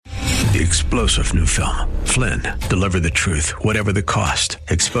The explosive new film, Flynn, deliver the truth, whatever the cost,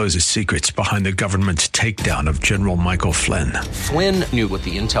 exposes secrets behind the government's takedown of General Michael Flynn. Flynn knew what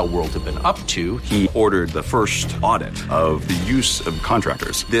the intel world had been up to. He ordered the first audit of the use of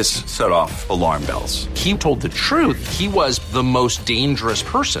contractors. This set off alarm bells. He told the truth. He was the most dangerous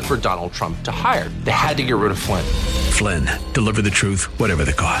person for Donald Trump to hire. They had to get rid of Flynn. Flynn, deliver the truth, whatever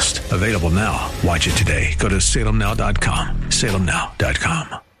the cost. Available now. Watch it today. Go to salemnow.com.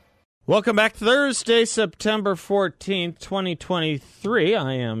 salemnow.com. Welcome back. Thursday, September 14th, 2023.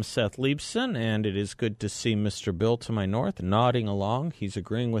 I am Seth Leibson, and it is good to see Mr. Bill to my north nodding along. He's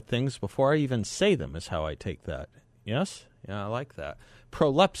agreeing with things before I even say them is how I take that. Yes? Yeah, I like that.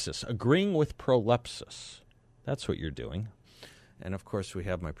 Prolepsis, agreeing with prolepsis. That's what you're doing. And, of course, we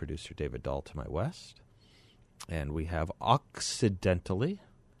have my producer, David Dahl, to my west. And we have, occidentally,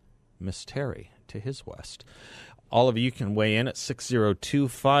 Miss Terry to his west. All of you can weigh in at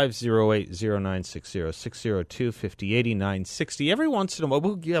 602-508-0960, 602-5080-960. Every once in a while,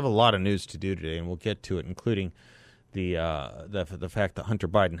 we'll have a lot of news to do today, and we'll get to it, including the fact that Hunter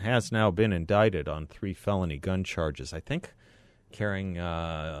Biden has now been indicted on 3 felony gun charges, I think, carrying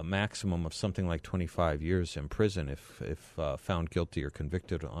a maximum of something like 25 years in prison if found guilty or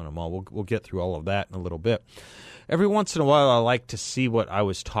convicted on them all. We'll get through all of that in a little bit. Every once in a while, I like to see what I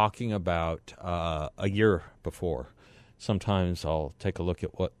was talking about a year before. Sometimes I'll take a look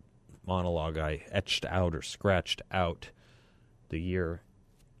at what monologue I etched out or scratched out the year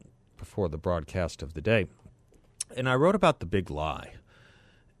before the broadcast of the day. And I wrote about the big lie.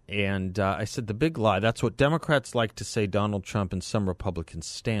 And I said the big lie, that's what Democrats like to say Donald Trump and some Republicans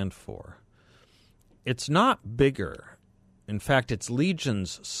stand for. It's not bigger. In fact, it's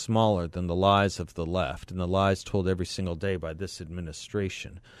legions smaller than the lies of the left and the lies told every single day by this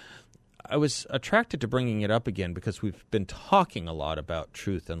administration. I was attracted to bringing it up again because we've been talking a lot about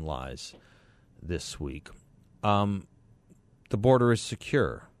truth and lies this week. The border is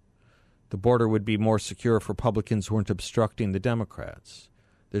secure. The border would be more secure if Republicans weren't obstructing the Democrats.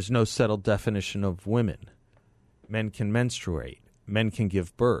 There's no settled definition of women. Men can menstruate. Men can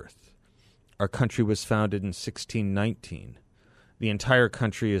give birth. Our country was founded in 1619. The entire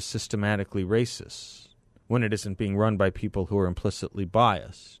country is systematically racist when it isn't being run by people who are implicitly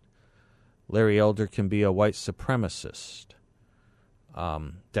biased. Larry Elder can be a white supremacist.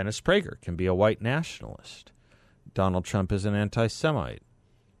 Dennis Prager can be a white nationalist. Donald Trump is an anti-Semite.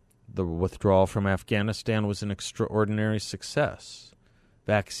 The withdrawal from Afghanistan was an extraordinary success.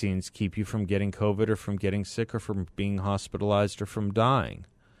 Vaccines keep you from getting COVID or from getting sick or from being hospitalized or from dying.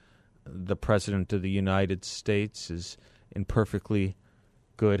 The President of the United States is in perfectly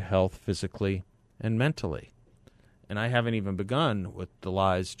good health physically and mentally. And I haven't even begun with the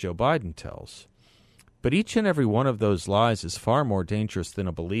lies Joe Biden tells. But each and every one of those lies is far more dangerous than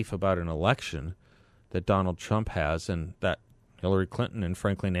a belief about an election that Donald Trump has and that Hillary Clinton and,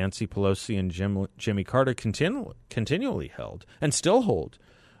 frankly, Nancy Pelosi and Jimmy Carter continually held and still hold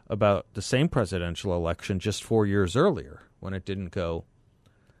about the same presidential election just 4 years earlier when it didn't go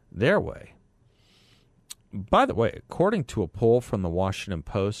their way. By the way, according to a poll from the Washington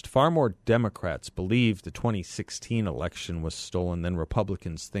Post, far more Democrats believe the 2016 election was stolen than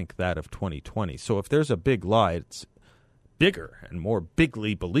Republicans think that of 2020. So if there's a big lie, it's bigger and more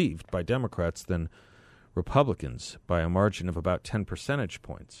bigly believed by Democrats than Republicans by a margin of about 10 percentage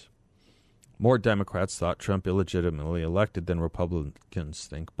points. More Democrats thought Trump illegitimately elected than Republicans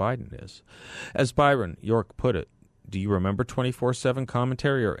think Biden is. As Byron York put it, do you remember 24/7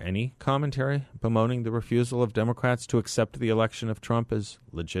 commentary or any commentary bemoaning the refusal of Democrats to accept the election of Trump as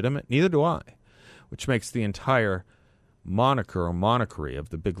legitimate? Neither do I, which makes the entire moniker or monarchy of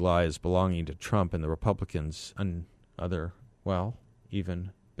the big lie as belonging to Trump and the Republicans another, well,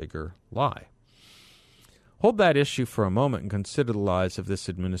 even bigger lie. Hold that issue for a moment and consider the lies of this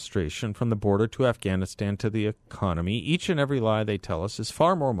administration from the border to Afghanistan to the economy. Each and every lie they tell us is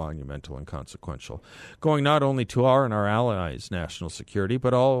far more monumental and consequential, going not only to our and our allies' national security,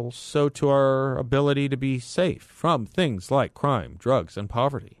 but also to our ability to be safe from things like crime, drugs, and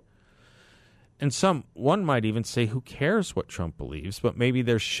poverty. And one might even say, who cares what Trump believes, but maybe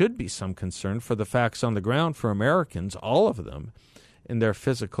there should be some concern for the facts on the ground for Americans, all of them, in their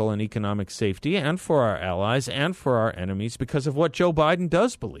physical and economic safety, and for our allies and for our enemies because of what Joe Biden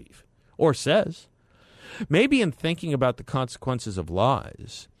does believe or says. Maybe in thinking about the consequences of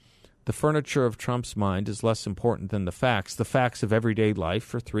lies, the furniture of Trump's mind is less important than the facts of everyday life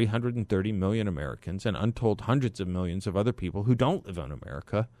for 330 million Americans and untold hundreds of millions of other people who don't live in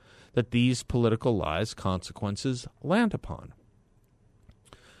America that these political lies' consequences land upon.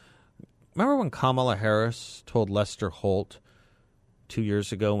 Remember when Kamala Harris told Lester Holt 2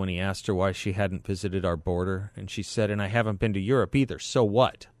 years ago when he asked her why she hadn't visited our border, and she said, "And I haven't been to Europe either, so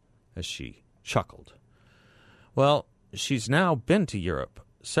what?" as she chuckled. Well, she's now been to Europe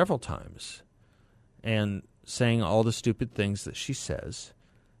several times and saying all the stupid things that she says.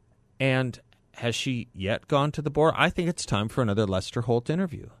 And has she yet gone to the border? I think it's time for another Lester Holt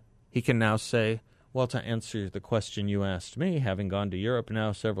interview. He can now say, well, to answer the question you asked me, having gone to Europe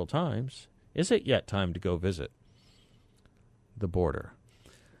now several times, is it yet time to go visit the border?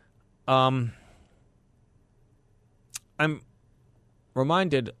 I'm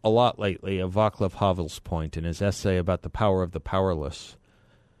reminded a lot lately of Václav Havel's point in his essay about the power of the powerless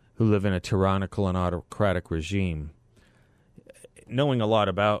who live in a tyrannical and autocratic regime. Knowing a lot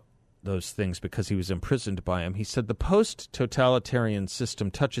about those things because he was imprisoned by him, he said the post-totalitarian system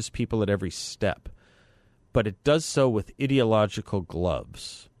touches people at every step, but it does so with ideological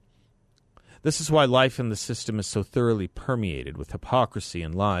gloves. This is why life in the system is so thoroughly permeated with hypocrisy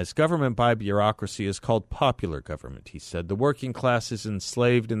and lies. Government by bureaucracy is called popular government, he said. The working class is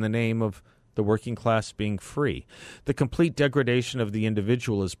enslaved in the name of the working class being free. The complete degradation of the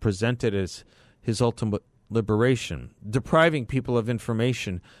individual is presented as his ultimate liberation. Depriving people of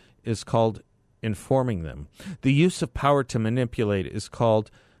information is called informing them. The use of power to manipulate is called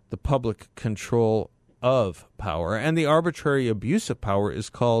the public control of power, and the arbitrary abuse of power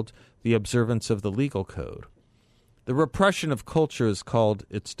is called the observance of the legal code. The repression of culture is called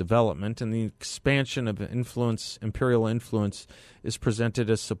its development, and the expansion of influence, imperial influence, is presented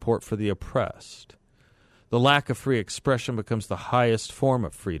as support for the oppressed. The lack of free expression becomes the highest form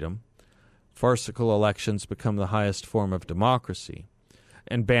of freedom. Farcical elections become the highest form of democracy,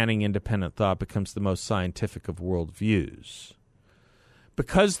 and banning independent thought becomes the most scientific of worldviews.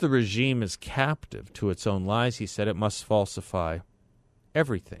 Because the regime is captive to its own lies, he said, it must falsify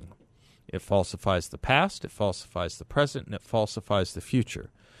everything. It falsifies the past, it falsifies the present, and it falsifies the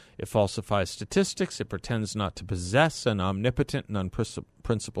future. It falsifies statistics, it pretends not to possess an omnipotent and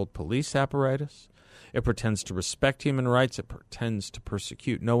unprincipled police apparatus. It pretends to respect human rights, it pretends to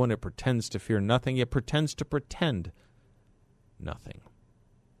persecute no one, it pretends to fear nothing, it pretends to pretend nothing.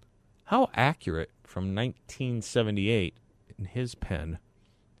 How accurate from 1978 in his pen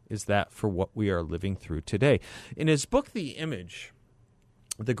is that for what we are living through today? In his book, The Image,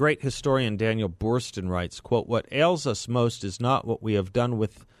 the great historian Daniel Boorstin writes, quote, "What ails us most is not what we have done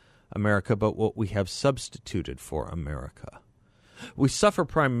with America, but what we have substituted for America. We suffer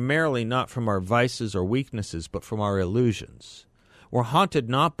primarily not from our vices or weaknesses, but from our illusions. We're haunted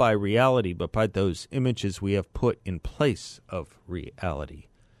not by reality, but by those images we have put in place of reality."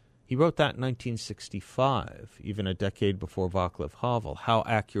 He wrote that in 1965, even a decade before Václav Havel. How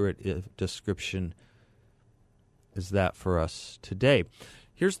accurate a description is that for us today?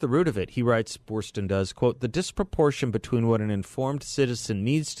 Here's the root of it. He writes, Boorstin does, quote, "The disproportion between what an informed citizen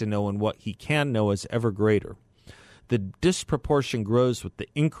needs to know and what he can know is ever greater. The disproportion grows with the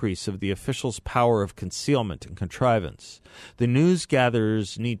increase of the official's power of concealment and contrivance. The news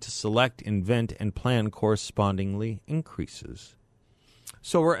gatherers need to select, invent, and plan correspondingly increases.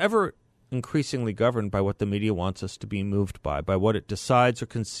 So we're ever increasingly governed by what the media wants us to be moved by what it decides or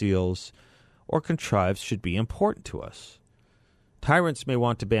conceals or contrives should be important to us. Tyrants may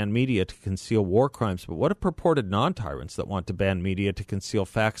want to ban media to conceal war crimes, but what of purported non-tyrants that want to ban media to conceal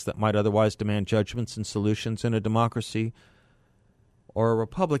facts that might otherwise demand judgments and solutions in a democracy or a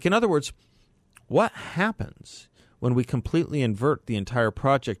republic? In other words, what happens when we completely invert the entire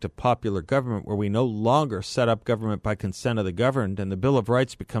project of popular government, where we no longer set up government by consent of the governed, and the Bill of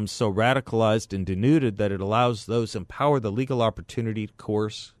Rights becomes so radicalized and denuded that it allows those in power the legal opportunity to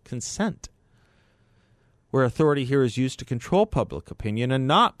coerce consent? Where authority here is used to control public opinion and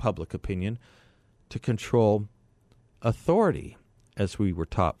not public opinion to control authority, as we were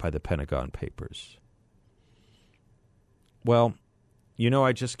taught by the Pentagon Papers. Well, you know,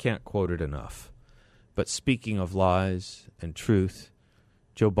 I just can't quote it enough. But speaking of lies and truth,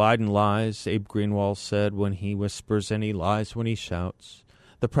 Joe Biden lies, Abe Greenwald said, when he whispers, and he lies when he shouts.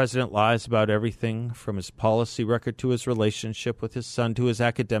 The president lies about everything, from his policy record to his relationship with his son to his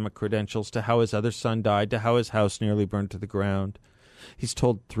academic credentials to how his other son died to how his house nearly burned to the ground. He's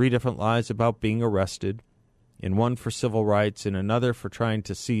told 3 different lies about being arrested, in one for civil rights, in another for trying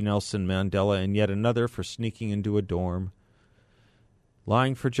to see Nelson Mandela, and yet another for sneaking into a dorm.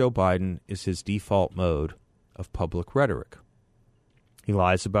 Lying for Joe Biden is his default mode of public rhetoric. He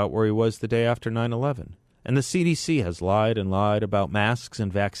lies about where he was the day after 9/11. And the CDC has lied and lied about masks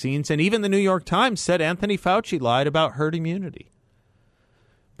and vaccines, and even the New York Times said Anthony Fauci lied about herd immunity.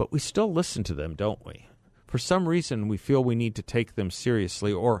 But we still listen to them, don't we? For some reason, we feel we need to take them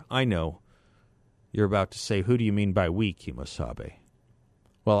seriously, or, I know, you're about to say, who do you mean by we, Kimosabe?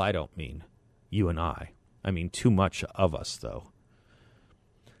 Well, I don't mean you and I. I mean too much of us, though.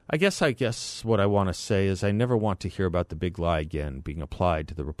 I guess what I want to say is I never want to hear about the big lie again being applied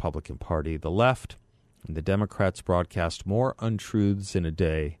to the Republican Party. The left and the Democrats broadcast more untruths in a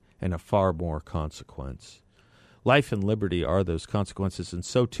day and of far more consequence. Life and liberty are those consequences, and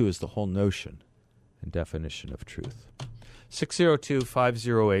so too is the whole notion and definition of truth.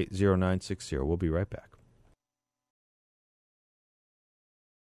 602-508-0960. We'll be right back.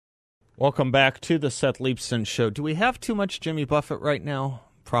 Welcome back to the Seth Leibsohn Show. Do we have too much Jimmy Buffett right now?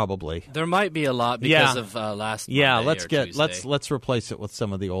 Probably. There might be a lot because of last Monday let's replace it with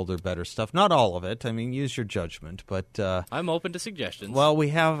some of the older, better stuff. Not all of it. I mean, use your judgment. But I'm open to suggestions. Well, we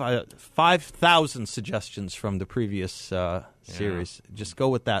have 5,000 suggestions from the previous series. Just go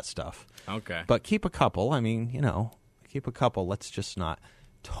with that stuff. Okay. But keep a couple. I mean, keep a couple. Let's just not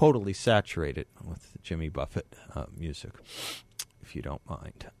totally saturate it with Jimmy Buffett music, if you don't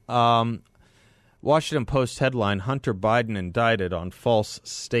mind. Washington Post headline, Hunter Biden indicted on false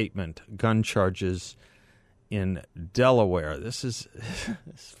statement, gun charges in Delaware. This is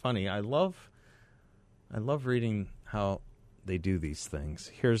it's funny. I love reading how they do these things.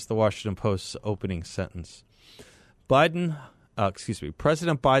 Here's the Washington Post's opening sentence. President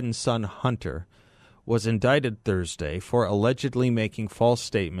Biden's son Hunter was indicted Thursday for allegedly making false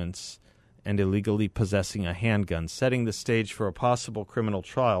statements and illegally possessing a handgun, setting the stage for a possible criminal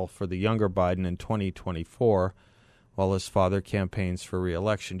trial for the younger Biden in 2024 while his father campaigns for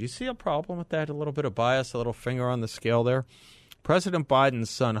re-election. Do you see a problem with that? A little bit of bias, a little finger on the scale there? President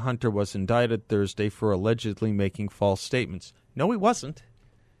Biden's son Hunter was indicted Thursday for allegedly making false statements. No, he wasn't.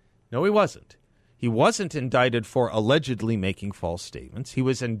 He wasn't indicted for allegedly making false statements. He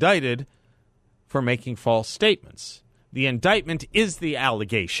was indicted for making false statements. The indictment is the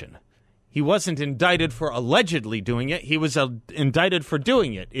allegation. He wasn't indicted for allegedly doing it. He was indicted for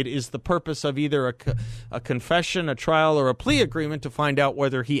doing it. It is the purpose of either a confession, a trial, or a plea agreement to find out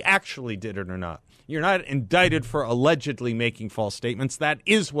whether he actually did it or not. You're not indicted for allegedly making false statements. That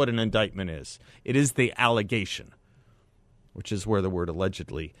is what an indictment is. It is the allegation, which is where the word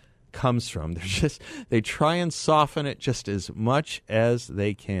allegedly comes from. They try and soften it just as much as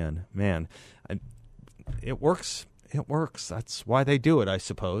they can. Man, it works. It works. That's why they do it, I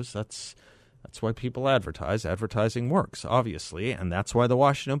suppose. That's why people advertise. Advertising works, obviously, and that's why the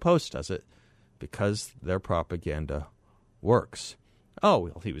Washington Post does it, because their propaganda works. Oh,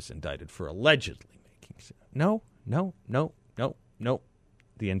 well, he was indicted for allegedly making... No.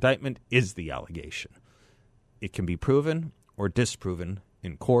 The indictment is the allegation. It can be proven or disproven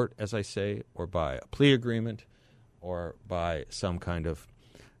in court, as I say, or by a plea agreement, or by some kind of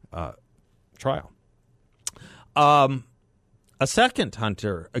trial. A separate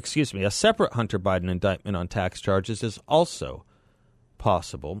Hunter Biden indictment on tax charges is also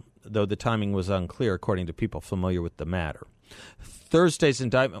possible, though the timing was unclear, according to people familiar with the matter. Thursday's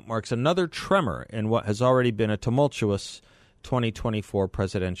indictment marks another tremor in what has already been a tumultuous 2024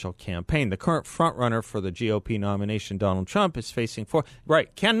 presidential campaign. The current frontrunner for the GOP nomination, Donald Trump, is facing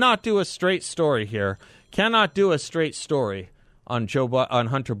cannot do a straight story here. Cannot do a straight story on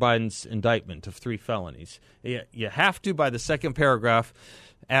Hunter Biden's indictment of 3 felonies. You have to, by the second paragraph,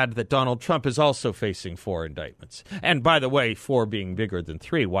 add that Donald Trump is also facing 4 indictments. And by the way, 4 being bigger than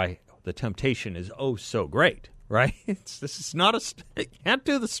 3, why, the temptation is oh so great, right? Can't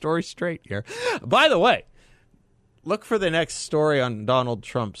do the story straight here. By the way, look for the next story on Donald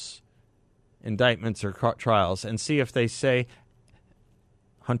Trump's indictments or trials and see if they say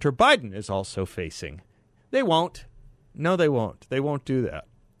Hunter Biden is also facing. They won't. No, they won't. They won't do that.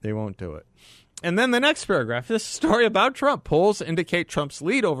 They won't do it. And then the next paragraph, this story about Trump. Polls indicate Trump's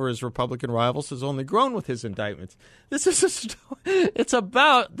lead over his Republican rivals has only grown with his indictments. This is a story. It's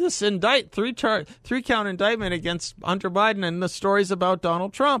about this 3-count indictment against Hunter Biden, and the stories about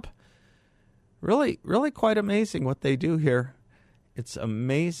Donald Trump. Really, really quite amazing what they do here. It's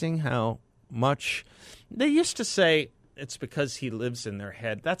amazing how much they used to say it's because he lives in their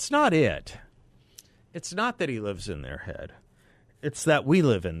head. That's not it. It's not that he lives in their head. It's that we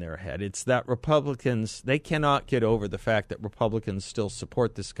live in their head. It's that Republicans, they cannot get over the fact that Republicans still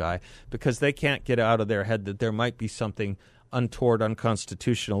support this guy because they can't get out of their head that there might be something untoward,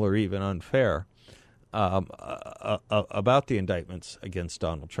 unconstitutional, or even unfair about the indictments against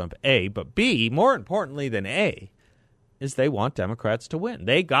Donald Trump, A. But B, more importantly than A, is they want Democrats to win.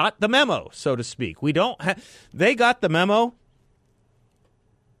 They got the memo, so to speak. They got the memo.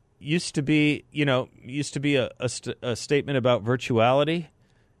 Used to be a statement about virtuality.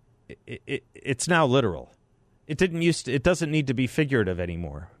 It's now literal. It doesn't need to be figurative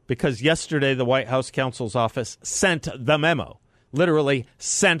anymore because yesterday the White House counsel's office sent the memo. literally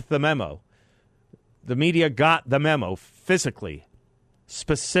sent the memo. The media got the memo physically,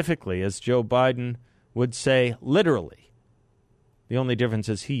 specifically, as Joe Biden would say, literally. The only difference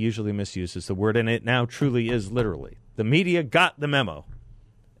is he usually misuses the word, and it now truly is literally. The media got the memo,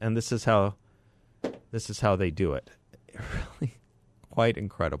 and this is how they do it. Really quite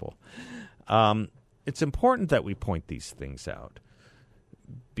incredible. It's important that we point these things out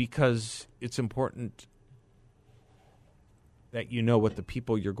because it's important that you know what the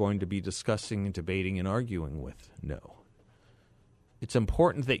people you're going to be discussing and debating and arguing with know. It's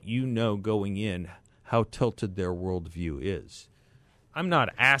important that you know going in how tilted their worldview is. I'm not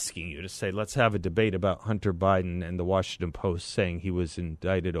asking you to say, let's have a debate about Hunter Biden and the Washington Post saying he was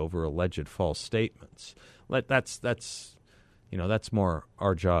indicted over alleged false statements. That's more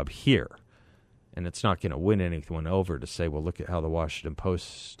our job here. And it's not going to win anyone over to say, well, look at how the Washington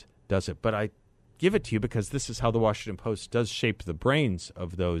Post does it. But I give it to you because this is how the Washington Post does shape the brains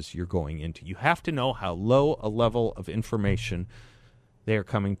of those you're going into. You have to know how low a level of information they are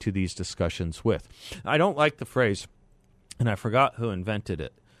coming to these discussions with. I don't like the phrase, and I forgot who invented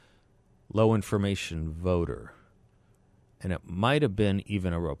it, low information voter. And it might have been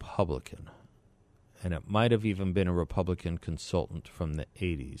even a Republican. And it might have even been a Republican consultant from the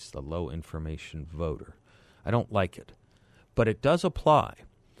 80s, the low information voter. I don't like it. But it does apply.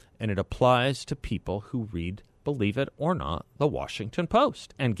 And it applies to people who read, believe it or not, the Washington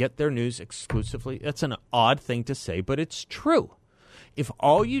Post and get their news exclusively. It's an odd thing to say, but it's true. If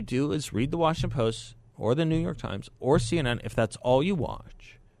all you do is read the Washington Post or the New York Times or CNN, if that's all you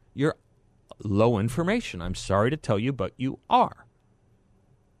watch, you're low information. I'm sorry to tell you, but you are.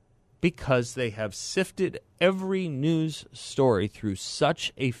 Because they have sifted every news story through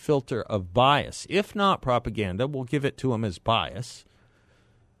such a filter of bias, if not propaganda, we'll give it to them as bias,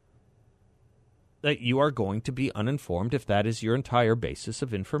 that you are going to be uninformed if that is your entire basis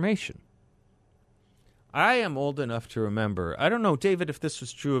of information. I am old enough to remember, I don't know, David, if this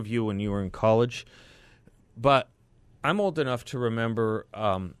was true of you when you were in college, but I'm old enough to remember,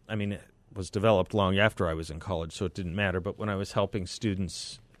 it was developed long after I was in college, so it didn't matter, but when I was helping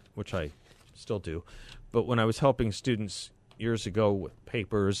students, which I still do, but when I was helping students years ago with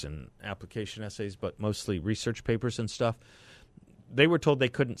papers and application essays, but mostly research papers and stuff, they were told they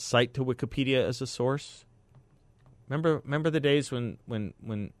couldn't cite to Wikipedia as a source. Remember the days when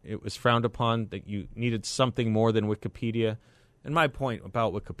it was frowned upon that you needed something more than Wikipedia? And my point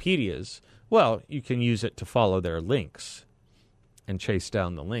about Wikipedia is, well, you can use it to follow their links and chase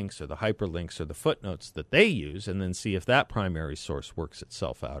down the links or the hyperlinks or the footnotes that they use and then see if that primary source works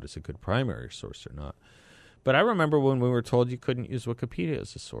itself out as a good primary source or not. But I remember when we were told you couldn't use Wikipedia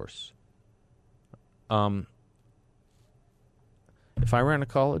as a source. If I ran a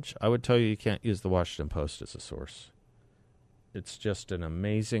college, I would tell you can't use the Washington Post as a source. It's just an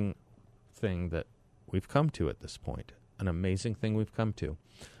amazing thing that we've come to at this point, an amazing thing we've come to,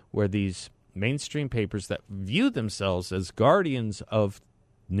 where these mainstream papers that view themselves as guardians of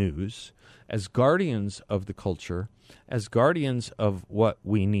news, as guardians of the culture, as guardians of what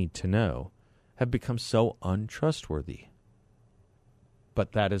we need to know, have become so untrustworthy.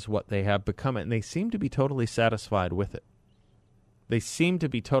 But that is what they have become, and they seem to be totally satisfied with it. They seem to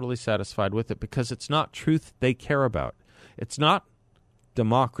be totally satisfied with it because it's not truth they care about. It's not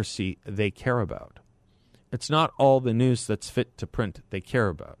democracy they care about. It's not all the news that's fit to print they care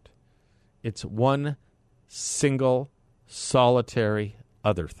about. It's one single, solitary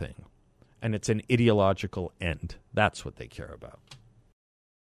other thing. And it's an ideological end. That's what they care about.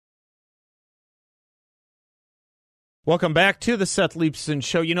 Welcome back to the Seth Leibsohn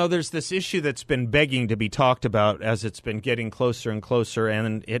Show. You know, there's this issue that's been begging to be talked about as it's been getting closer and closer,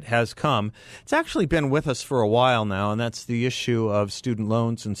 and it has come. It's actually been with us for a while now, and that's the issue of student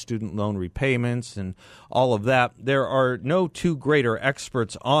loans and student loan repayments and all of that. There are no two greater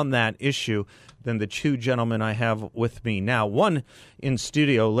experts on that issue than the two gentlemen I have with me now. One in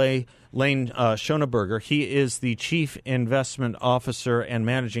studio, Lane Schoenberger. He is the Chief Investment Officer and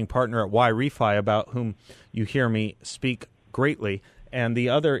Managing Partner at YRefi, about whom you hear me speak greatly. And the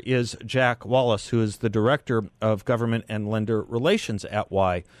other is Jack Wallace, who is the Director of Government and Lender Relations at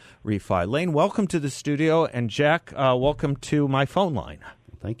YRefi. Lane, welcome to the studio. And Jack, welcome to my phone line.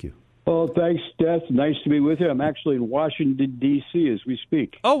 Thank you. Oh, thanks, Death. Nice to be with you. I'm actually in Washington, D.C. as we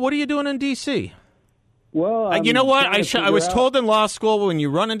speak. Oh, what are you doing in D.C.? Well, you know what? I was told in law school when you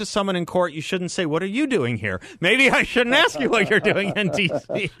run into someone in court, you shouldn't say, "What are you doing here?" Maybe I shouldn't ask you what you're doing in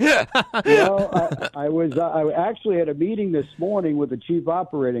D.C. Well, I actually had a meeting this morning with the Chief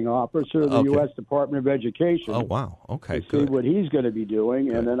Operating Officer of the U.S. Department of Education. Oh, wow. Okay, to see what he's going to be doing.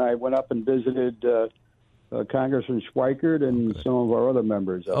 Good. And then I went up and visited Congressman Schweikert and some of our other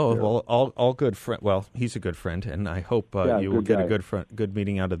members. Well, all good friend. Well, he's a good friend, and I hope you will get a good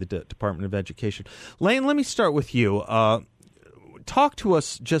meeting out of the Department of Education. Lane, let me start with you. Talk to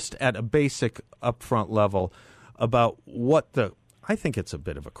us just at a basic upfront level about what I think it's a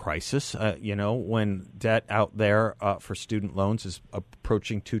bit of a crisis, when debt out there for student loans is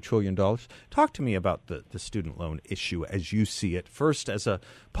approaching $2 trillion. Talk to me about the student loan issue as you see it, first as a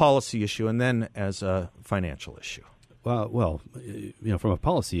policy issue and then as a financial issue. Well, from a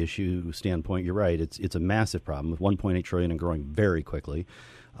policy issue standpoint, you're right. It's a massive problem with $1.8 trillion and growing very quickly.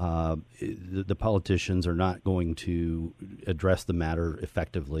 The politicians are not going to address the matter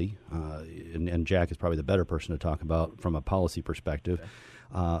effectively, and Jack is probably the better person to talk about from a policy perspective.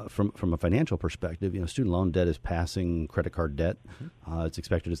 Okay. From a financial perspective, student loan debt is passing credit card debt. Mm-hmm. It's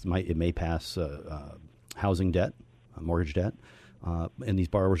expected it may pass housing debt, mortgage debt. And these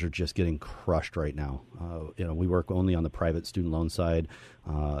borrowers are just getting crushed right now. We work only on the private student loan side.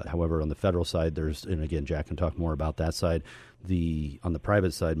 However, on the federal side, and again, Jack can talk more about that side. On the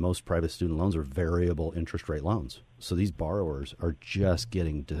private side, most private student loans are variable interest rate loans. So these borrowers are just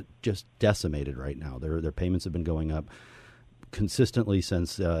getting just decimated right now. Their payments have been going up consistently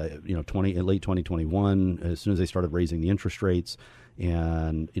since late 2021. As soon as they started raising the interest rates.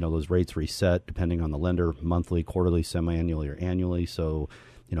 And, those rates reset depending on the lender, monthly, quarterly, semi-annually, or annually. So,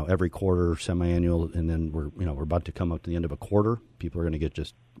 every quarter, semi-annual, and then we're about to come up to the end of a quarter. People are going to get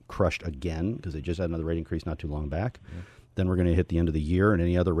just crushed again because they just had another rate increase not too long back. Yeah. Then we're going to hit the end of the year, and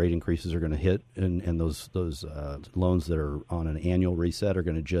any other rate increases are going to hit, and those loans that are on an annual reset are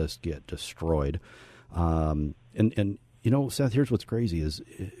going to just get destroyed. Seth, here's what's crazy is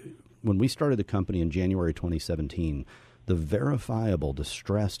when we started the company in January 2017, the verifiable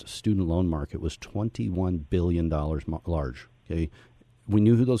distressed student loan market was $21 billion large. Okay, we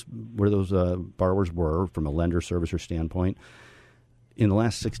knew where those borrowers were from a lender servicer standpoint. In the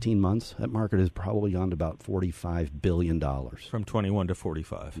last 16 months, that market has probably gone to about $45 billion. From 21 to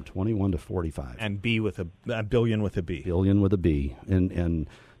 45. From 21 to 45. And B with a billion with a B. Billion with a B. And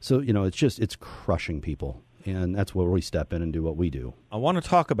so, it's crushing people. And that's where we step in and do what we do. I want to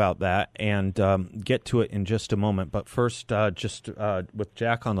talk about that and get to it in just a moment. But first, with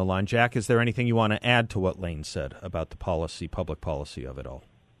Jack on the line. Jack, is there anything you want to add to what Lane said about the public policy of it all?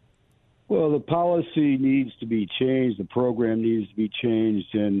 Well, the policy needs to be changed. The program needs to be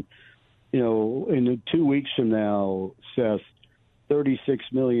changed. And, in 2 weeks from now, Seth, 36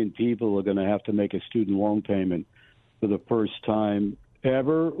 million people are going to have to make a student loan payment for the first time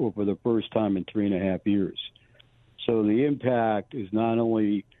ever or for the first time in 3.5 years. So the impact is not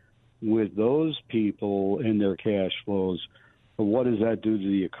only with those people and their cash flows, but what does that do to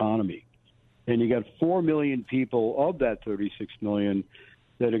the economy? And you got 4 million people of that 36 million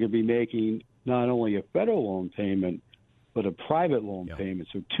that are going to be making not only a federal loan payment, but a private loan payment.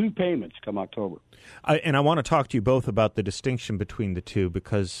 So 2 payments come October. And I want to talk to you both about the distinction between the two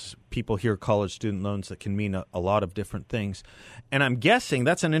because people hear college student loans that can mean a lot of different things. And I'm guessing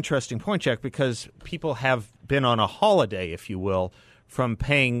that's an interesting point, Jack, because people have been on a holiday, if you will, from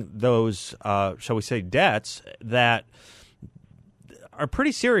paying those, shall we say, debts that are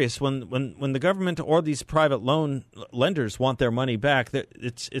pretty serious when the government or these private loan lenders want their money back.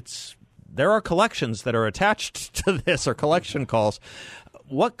 There are collections that are attached to this or collection calls.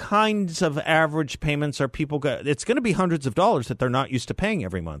 What kinds of average payments are people it's going to be hundreds of dollars that they're not used to paying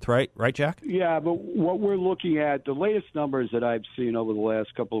every month, right? Right, Jack? Yeah, but what we're looking at, the latest numbers that I've seen over the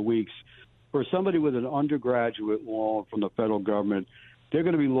last couple of weeks, for somebody with an undergraduate loan from the federal government, they're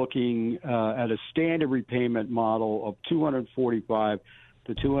going to be looking at a standard repayment model of $245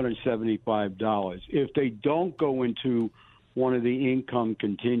 to $275. If they don't go into one of the income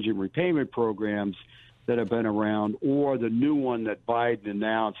contingent repayment programs that have been around, or the new one that Biden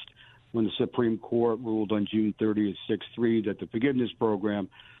announced when the Supreme Court ruled on June 30th, 6-3, that the forgiveness program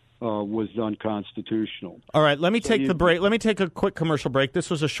was unconstitutional. All right, let me take the break. Let me take a quick commercial break. This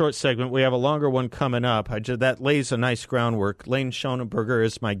was a short segment. We have a longer one coming up. That lays a nice groundwork. Lane Schoenberger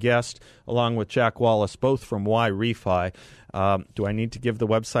is my guest, along with Jack Wallace, both from YRefi. Do I need to give the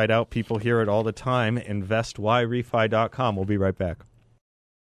website out? People hear it all the time. InvestYRefi.com. We'll be right back.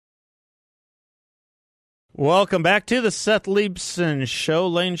 Welcome back to the Seth Leibsohn Show.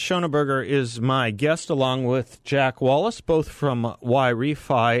 Lane Schoenberger is my guest, along with Jack Wallace, both from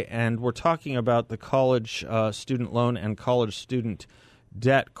YRefi, and we're talking about the college student loan and college student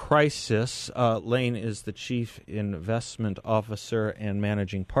debt crisis. Lane is the Chief Investment Officer and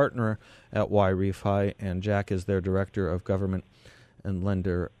Managing Partner at YRefi, and Jack is their Director of Government and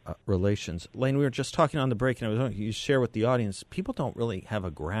lender relations. Lane, we were just talking on the break, and you share with the audience, people don't really have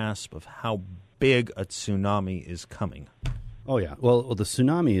a grasp of how big a tsunami is coming. Oh, yeah. Well, the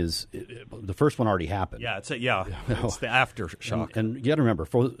tsunami is the first one already happened. Yeah, it's the aftershock. And you got to remember,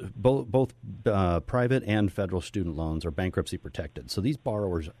 both private and federal student loans are bankruptcy protected. So these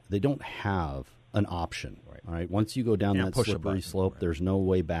borrowers, they don't have an option. Right. All right. Once you go down that slippery slope, there's no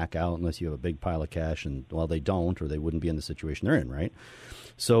way back out unless you have a big pile of cash. And, well, they don't, or they wouldn't be in the situation they're in, right?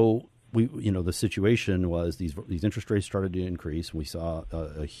 So the situation was these interest rates started to increase. We saw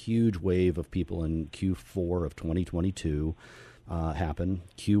a huge wave of people in Q4 of 2022 happen.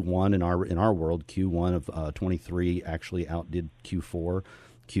 Q1 in our world, Q1 of 23 actually outdid Q4.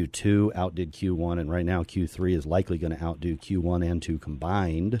 Q2 outdid Q1, and right now Q3 is likely going to outdo Q1 and 2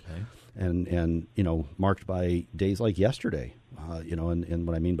 combined. Okay. And marked by days like yesterday. And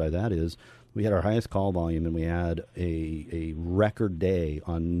what I mean by that is, we had our highest call volume, and we had a record day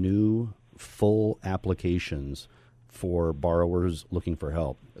on new full applications for borrowers looking for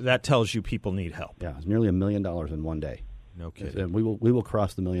help. That tells you people need help. Yeah, it's nearly $1 million in one day. No kidding. And we will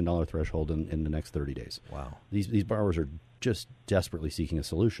cross the $1 million threshold in the next 30 days. Wow. These borrowers are just desperately seeking a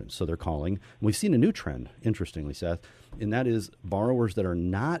solution, so they're calling. And we've seen a new trend, interestingly, Seth, and that is borrowers that are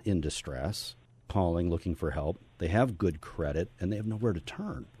not in distress calling, looking for help. They have good credit, and they have nowhere to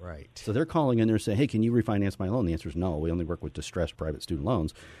turn. Right. So they're calling in there saying, hey, can you refinance my loan? The answer is no. We only work with distressed private student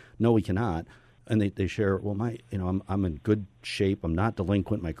loans. No, we cannot. And they share, well, I'm in good shape. I'm not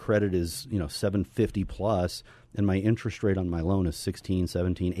delinquent. My credit is, 750 plus, and my interest rate on my loan is 16,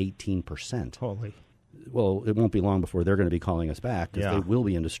 17, 18%. Holy. Well, it won't be long before they're going to be calling us back because they will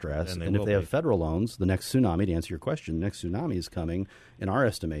be in distress. And if they have federal loans, the next tsunami, to answer your question, the next tsunami is coming, in our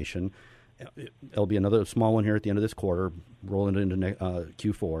estimation. It'll be another small one here at the end of this quarter, rolling into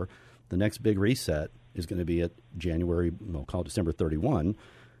Q4. The next big reset is going to be at call it December 31.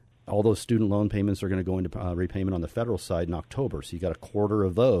 All those student loan payments are going to go into repayment on the federal side in October. So you got a quarter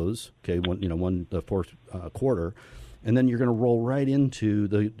of those, the fourth quarter. And then you're going to roll right into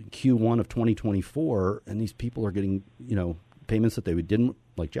the Q1 of 2024, and these people are getting, payments that they didn't,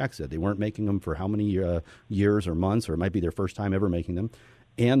 like Jack said, they weren't making them for how many years or months, or it might be their first time ever making them.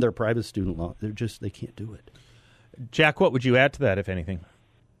 And their private student loan, they can't do it. Jack, what would you add to that, if anything?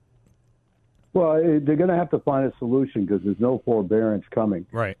 Well, they're going to have to find a solution because there's no forbearance coming.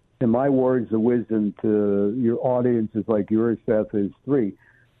 Right. In my words, the wisdom to your audience is like yours, Seth, is 3.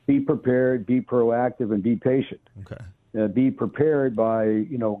 Be prepared, be proactive, and be patient. Okay. Be prepared by,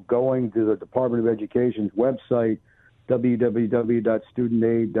 going to the Department of Education's website,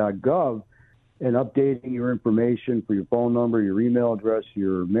 www.studentaid.gov, and updating your information for your phone number, your email address,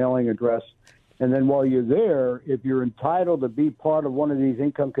 your mailing address. And then while you're there, if you're entitled to be part of one of these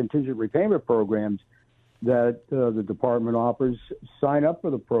income contingent repayment programs that the department offers, sign up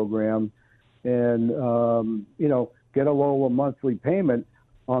for the program and, get a lower monthly payment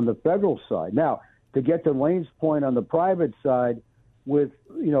on the federal side. Now, to get to Lane's point on the private side, with,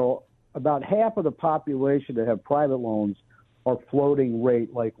 about half of the population that have private loans are floating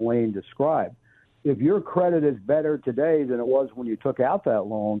rate like Lane described. If your credit is better today than it was when you took out that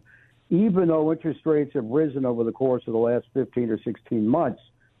loan, even though interest rates have risen over the course of the last 15 or 16 months,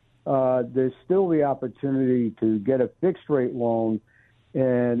 there's still the opportunity to get a fixed-rate loan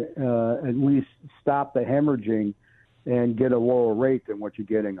and at least stop the hemorrhaging and get a lower rate than what you're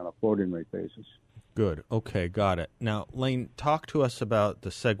getting on a floating rate basis. Good. Okay, got it. Now, Lane, talk to us about the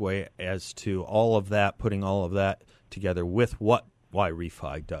segue as to all of that, putting all of that together with what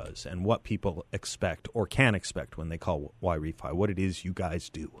YRefi does and what people expect or can expect when they call YRefi, what it is you guys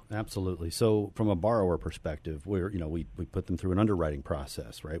do. Absolutely. So from a borrower perspective, we put them through an underwriting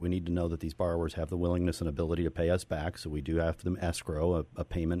process, right? We need to know that these borrowers have the willingness and ability to pay us back. So we do have them escrow a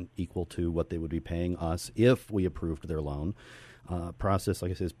payment equal to what they would be paying us if we approved their loan. Process,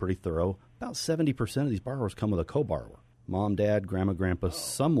 like I said, is pretty thorough. About 70% of these borrowers come with a co-borrower. Mom, dad, grandma, grandpa,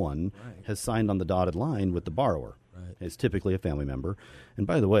 someone has signed on the dotted line with the borrower. Right. It's typically a family member. And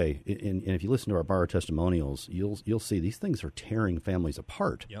by the way, and if you listen to our borrower testimonials, you'll see these things are tearing families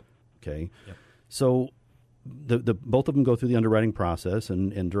apart. Yep. Okay. Yep. So the both of them go through the underwriting process,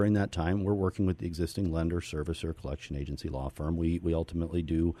 and during that time, we're working with the existing lender, servicer, collection agency, law firm. We ultimately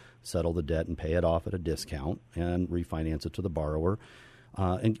do settle the debt and pay it off at a discount and refinance it to the borrower.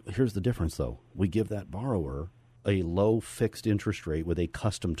 And here's the difference, though. We give that borrower a low fixed interest rate with a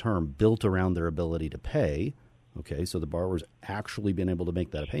custom term built around their ability to pay. Okay, so the borrower's actually been able to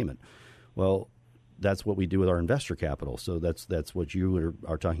make that payment. Well, that's what we do with our investor capital. So that's what you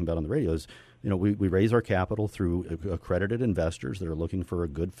are talking about on the radio is, we raise our capital through accredited investors that are looking for a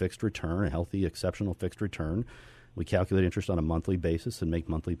good fixed return, a healthy, exceptional fixed return. We calculate interest on a monthly basis and make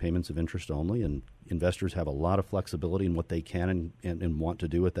monthly payments of interest only, and investors have a lot of flexibility in what they can and want to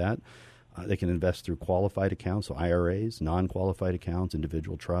do with that. They can invest through qualified accounts, so IRAs, non-qualified accounts,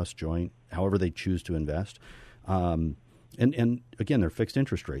 individual trust, joint, however they choose to invest. And again, they're fixed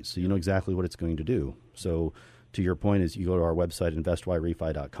interest rates, so you know exactly what it's going to do. So to your point is you go to our website,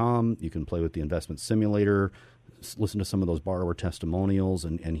 investwhyrefi.com. You can play with the investment simulator, listen to some of those borrower testimonials,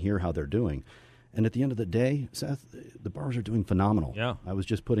 and hear how they're doing. And at the end of the day, Seth, the borrowers are doing phenomenal. Yeah. I was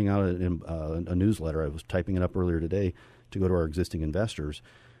just putting out a newsletter. I was typing it up earlier today to go to our existing investors.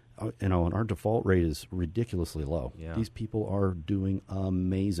 And our default rate is ridiculously low. Yeah. These people are doing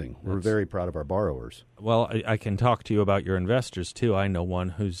amazing. We're very proud of our borrowers. Well, I can talk to you about your investors, too. I know one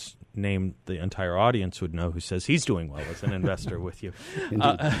whose name the entire audience would know who says he's doing well as an investor with you.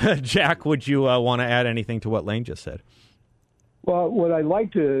 Jack, would you want to add anything to what Lane just said? Well, what I'd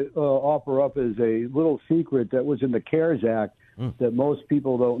like to offer up is a little secret that was in the CARES Act that most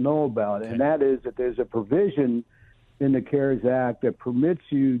people don't know about, and that is that there's a provision in the CARES Act that permits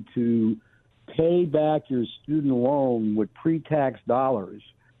you to pay back your student loan with pre-tax dollars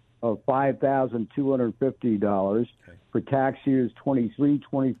of $5,250 for tax years 23,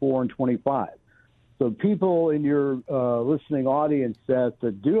 24, and 25. So people in your listening audience that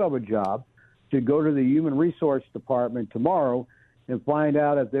do have a job should go to the Human Resource Department tomorrow and find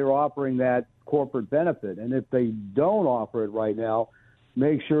out if they're offering that corporate benefit. And if they don't offer it right now,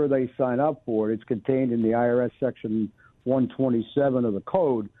 make sure they sign up for it. It's contained in the IRS Section 127 of the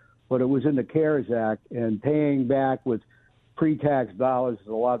code, but it was in the CARES Act, and paying back with pre-tax dollars is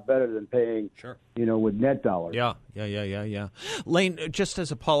a lot better than paying, with net dollars. Yeah. Lane, just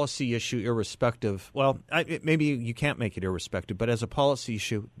as a policy issue, irrespective, maybe you can't make it irrespective, but as a policy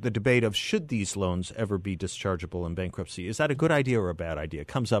issue, the debate of should these loans ever be dischargeable in bankruptcy, is that a good idea or a bad idea? It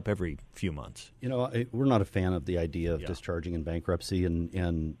comes up every few months. We're not a fan of the idea of discharging in bankruptcy,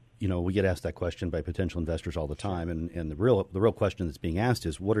 and we get asked that question by potential investors all the time, and the real question that's being asked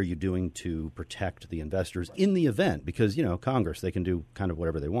is, what are you doing to protect the investors in the event? Because Congress, they can do kind of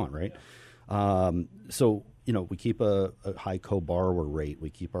whatever they want, right? So we keep a high co-borrower rate, we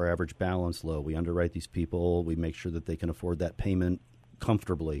keep our average balance low, we underwrite these people, we make sure that they can afford that payment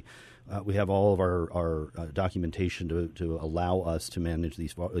comfortably. We have all of our documentation to allow us to manage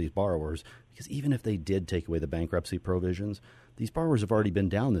these borrowers, because even if they did take away the bankruptcy provisions, these borrowers have already been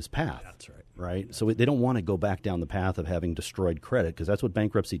down this path. That's right. Right? So they don't want to go back down the path of having destroyed credit, because that's what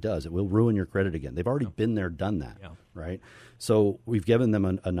bankruptcy does. It will ruin your credit again. They've already been there, done that. Yeah. Right? So we've given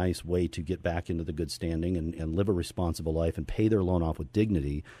them a nice way to get back into the good standing and live a responsible life and pay their loan off with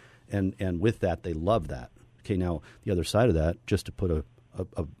dignity. And with that, they love that. Okay, now the other side of that, just to put a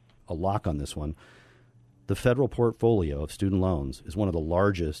lock on this one, the federal portfolio of student loans is one of the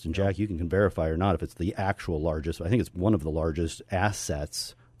largest, and Jack, you can verify or not if it's the actual largest. I think it's one of the largest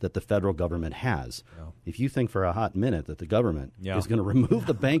assets that the federal government has. Yeah. If you think for a hot minute that the government is going to remove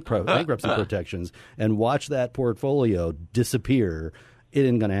the bankruptcy protections and watch that portfolio disappear, it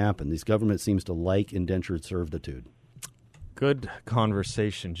ain't going to happen. This government seems to like indentured servitude. Good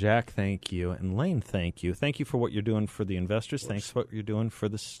conversation. Jack, thank you. And Lane, thank you. Thank you for what you're doing for the investors. Thanks for what you're doing for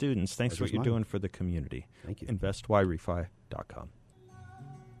the students. Thanks for what you're doing for the community. Thank you. InvestWhyRefi.com.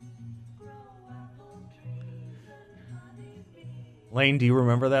 Lane, do you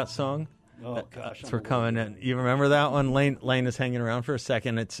remember that song? Oh, gosh. We're coming in. You remember that one? Lane is hanging around for a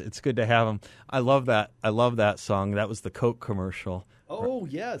second. It's good to have him. I love that song. That was the Coke commercial. Oh,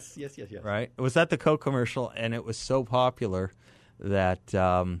 yes. Right? Was that the Coke commercial? And it was so popular that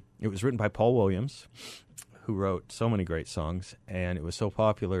it was written by Paul Williams, who wrote so many great songs. And it was so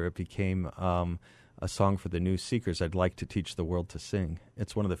popular it became a song for the New Seekers, I'd Like to Teach the World to Sing.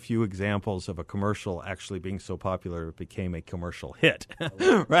 It's one of the few examples of a commercial actually being so popular it became a commercial hit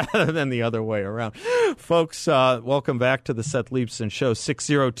rather than the other way around. Folks, welcome back to the Seth Leibsohn Show.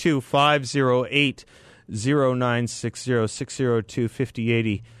 602-508-0960,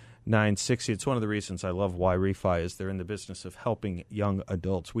 602-5080. 960. It's one of the reasons I love Why Refi is they're in the business of helping young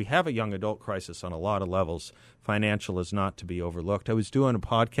adults. We have a young adult crisis on a lot of levels. Financial is not to be overlooked. I was doing a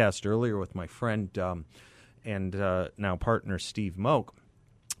podcast earlier with my friend and now partner Steve Moak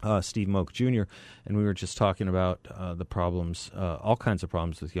Jr., and we were just talking about the problems, all kinds of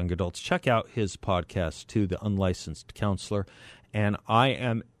problems with young adults. Check out his podcast, too, The Unlicensed Counselor. And I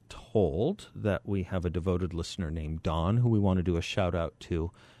am told that we have a devoted listener named Don who we want to do a shout-out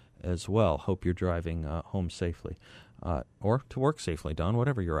to as well. Hope you're driving home safely or to work safely, Don,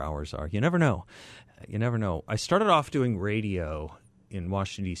 whatever your hours are. You never know. I started off doing radio in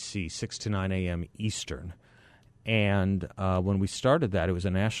Washington, D.C., 6 to 9 a.m. Eastern. And when we started that, it was a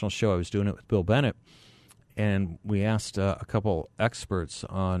national show. I was doing it with Bill Bennett. And we asked a couple experts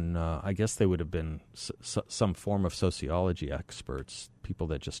on, I guess they would have been some form of sociology experts, people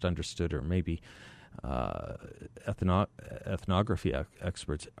that just understood, or maybe ethnography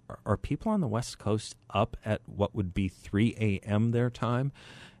experts. Are people on the West Coast up at what would be 3 a.m. their time?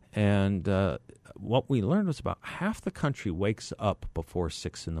 And what we learned was about half the country wakes up before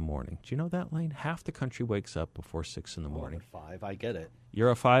 6 in the morning. Do you know that, Lane? Half the country wakes up before 6 in the morning. I'm a 5, I get it.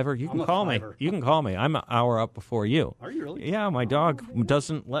 You're a 5er? You can call me. You can call me. I'm an hour up before you. Are you really? Yeah, my dog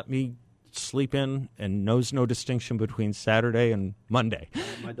doesn't let me sleep in and knows no distinction between Saturday and Monday.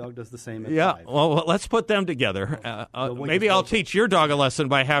 My dog does the same at 5. Well, let's put them together. Maybe I'll teach your dog a lesson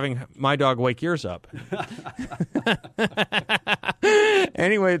by having my dog wake yours up.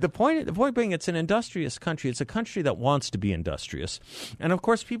 Anyway, the point being, it's an industrious country. It's a country that wants to be industrious. And, of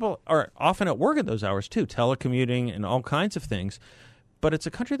course, people are often at work at those hours, too, telecommuting and all kinds of things. But it's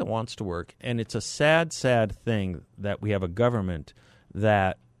a country that wants to work, and it's a sad, sad thing that we have a government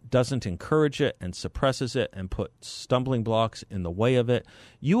that doesn't encourage it and suppresses it and put stumbling blocks in the way of it.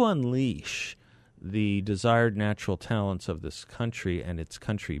 You unleash the desired natural talents of this country and its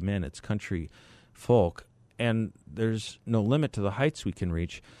countrymen, its country folk, and there's no limit to the heights we can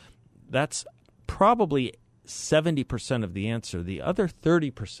reach. That's probably 70% of the answer. The other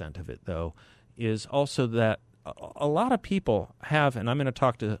 30% of it, though, is also that a lot of people have, and I'm going to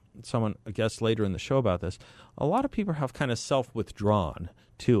talk to a guest later in the show about this, a lot of people have kind of self-withdrawn,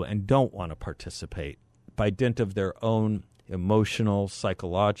 too, and don't want to participate by dint of their own emotional,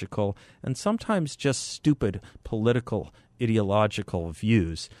 psychological, and sometimes just stupid political, ideological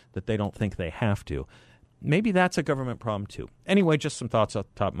views that they don't think they have to. Maybe that's a government problem, too. Anyway, just some thoughts off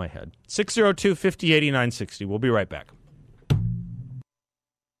the top of my head. 602-5080-960. We'll be right back.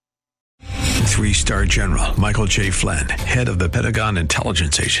 3-star General Michael J. Flynn, head of the Pentagon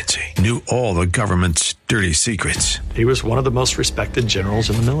Intelligence Agency, knew all the government's dirty secrets. He was one of the most respected generals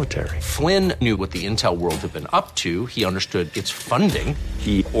in the military. Flynn knew what the intel world had been up to. He understood its funding.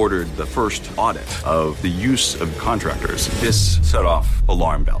 He ordered the first audit of the use of contractors. This set off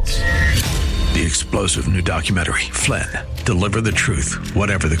alarm bells. The explosive new documentary, Flynn, Deliver the Truth,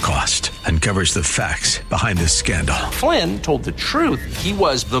 Whatever the Cost, uncovers the facts behind this scandal. Flynn told the truth. He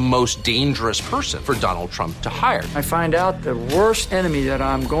was the most dangerous person for Donald Trump to hire. I find out the worst enemy that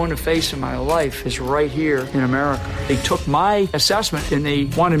I'm going to face in my life is right here in America. They took my assessment and they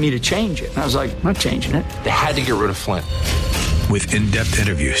wanted me to change it. And I was like, I'm not changing it. They had to get rid of Flynn. With in-depth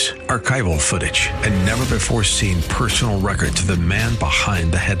interviews, archival footage, and never-before-seen personal records of the man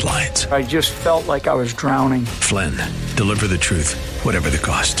behind the headlines. I just felt like I was drowning. Flynn, Deliver the Truth, Whatever the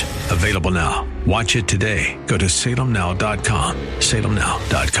Cost. Available now. Watch it today. Go to salemnow.com.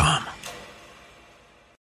 salemnow.com.